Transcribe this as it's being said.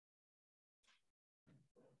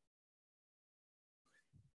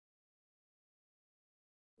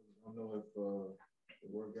don't know if the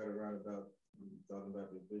word got around about talking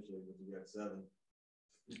about the officiating, but you got 7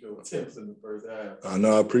 attempts in the first half. I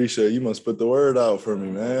know. I appreciate it. You must put the word out for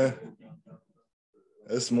me, man.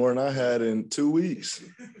 That's more than I had in 2 weeks.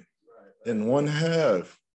 In 1/2.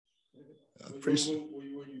 I appreciate. Were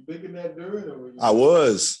you thinking that during, or were you? I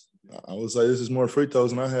was like, this is more free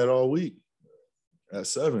throws than I had all week at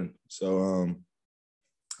 7. So,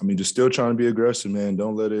 I mean, just still trying to be aggressive, man.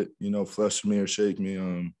 Don't let it, fluster me or shake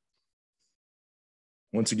me.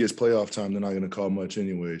 Once it gets playoff time, they're not going to call much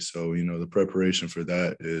anyway. So, the preparation for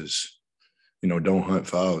that is, don't hunt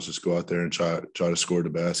fouls. Just go out there and try to score the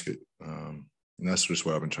basket. And that's just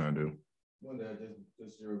what I've been trying to do.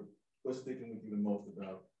 What's sticking with you the most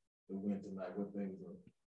about the win tonight? What things or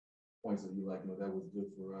points that you like, that was good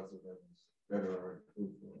for us, or that was better or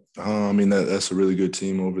improved for us? I mean, that's a really good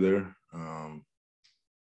team over there.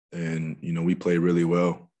 And, we play really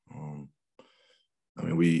well. I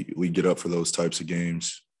mean, we get up for those types of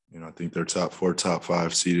games. I think they're top 4, top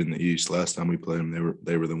 5 seed in the East. Last time we played them,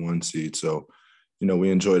 they were the 1 seed. So, we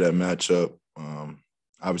enjoy that matchup.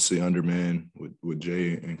 Obviously underman with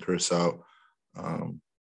Jay and Chris out.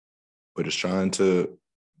 But just trying to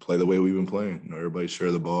play the way we've been playing. Everybody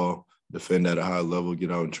share the ball, defend at a high level,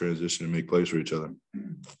 get out in transition, and make plays for each other.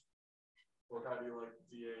 Or how do you like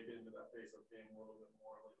DA get into that pace of game a little bit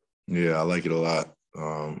more? Yeah, I like it a lot.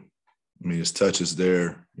 I mean, his touch is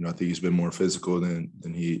there. I think he's been more physical than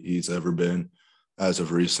he's ever been as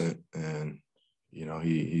of recent. And,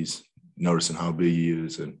 he's noticing how big he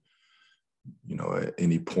is. And, at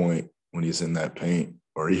any point when he's in that paint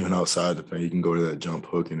or even outside the paint, he can go to that jump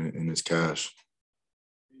hook and it's cash.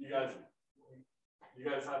 You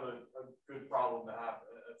guys have a good problem to have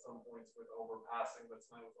at some points with overpassing, but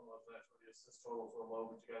tonight was one of those nights where the assist totals were low,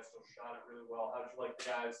 but you guys still shot it really well. How did you like the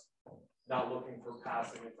guys not looking for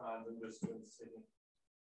passing at times and just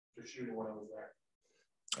shooting when it was there?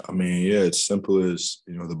 I mean, yeah, it's simple as,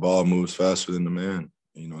 the ball moves faster than the man.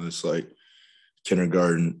 It's like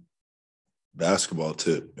kindergarten basketball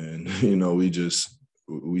tip. And,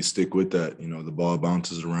 we stick with that. The ball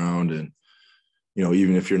bounces around and,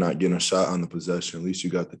 even if you're not getting a shot on the possession, at least you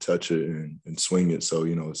got to touch it and swing it. So,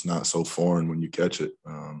 it's not so foreign when you catch it.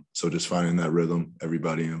 So just finding that rhythm,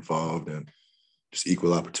 everybody involved, and just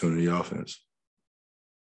equal opportunity offense.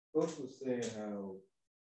 Coach was saying how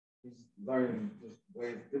he's learning just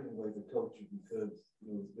different ways to coach you because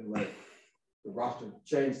it's been like the roster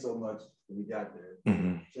changed so much when he got there.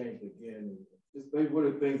 Mm-hmm. Changed again. Just maybe what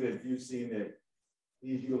are the things that you've seen that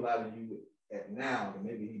he's utilizing you at now that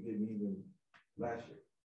maybe he didn't even last year?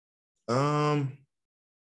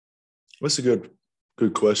 That's a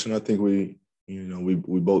good question. I think we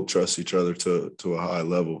both trust each other to a high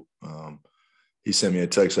level. He sent me a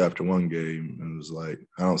text after one game and was like,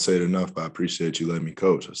 I don't say it enough, but I appreciate you letting me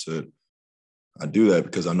coach. I said, I do that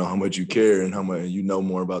because I know how much you care and how much you know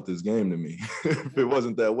more about this game than me. If it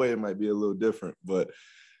wasn't that way, it might be a little different. But,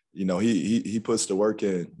 he puts the work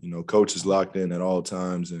in. Coach is locked in at all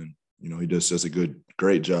times, and, he does a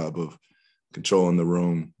great job of controlling the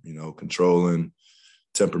room, controlling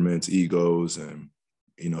temperaments, egos, and,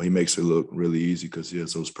 he makes it look really easy because he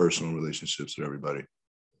has those personal relationships with everybody.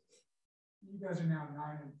 You guys are now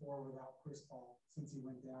 9-4 without Chris Paul since he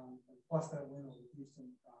went down, and plus that win over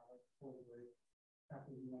Houston before the break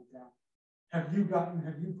after he went down. Have you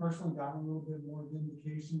personally gotten a little bit more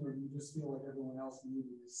vindication, or do you just feel like everyone else needed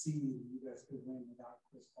to see you guys could win without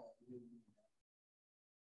Chris Paul?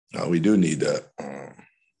 No, we do need that,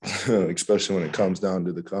 especially when it comes down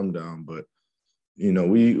to the come down. But, we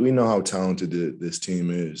know how talented this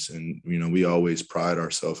team is, and, we always pride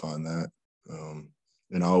ourselves on that.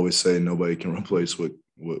 And I always say nobody can replace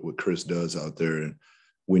what Chris does out there, and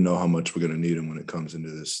we know how much we're going to need him when it comes into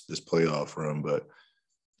this playoff run. But,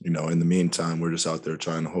 in the meantime, we're just out there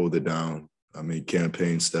trying to hold it down. I mean,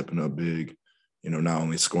 campaign stepping up big, not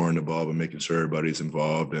only scoring the ball, but making sure everybody's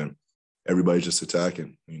involved and everybody's just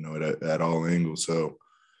attacking, at all angles. So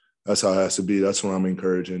that's how it has to be. That's what I'm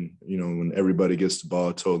encouraging, when everybody gets the ball.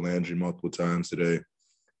 I told Landry multiple times today,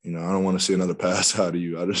 I don't want to see another pass out of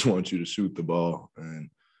you. I just want you to shoot the ball. And,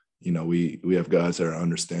 we have guys that are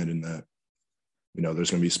understanding that,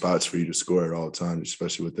 there's going to be spots for you to score at all times,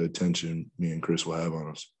 especially with the attention me and Chris will have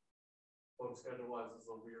on us. Well, schedule-wise, it's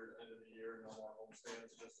a weird end of the year. No more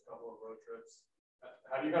homestands, just a couple of road trips.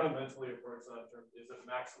 How do you kind of mentally approach that? Is it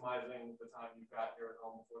maximizing the time you've got here at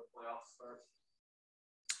home before the playoffs start?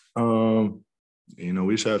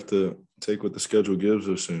 We just have to take what the schedule gives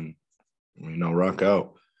us and, rock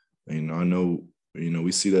out. I know,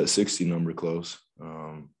 we see that 60 number close.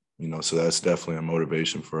 So that's definitely a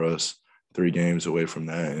motivation for us. 3 games away from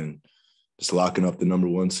that, and just locking up the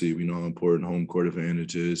 #1 seed. We know how important home court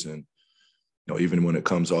advantage is. And, even when it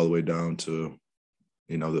comes all the way down to,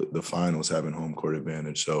 the finals, having home court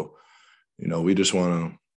advantage. So, we just want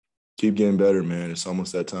to keep getting better, man. It's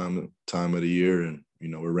almost that time of the year, and,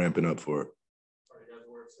 we're ramping up for it. Are you guys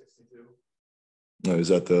worth 62? Is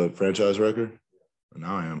that the franchise record?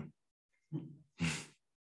 Now I am.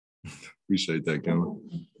 Appreciate that,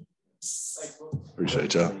 Kevin. Thanks,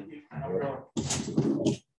 Appreciate y'all.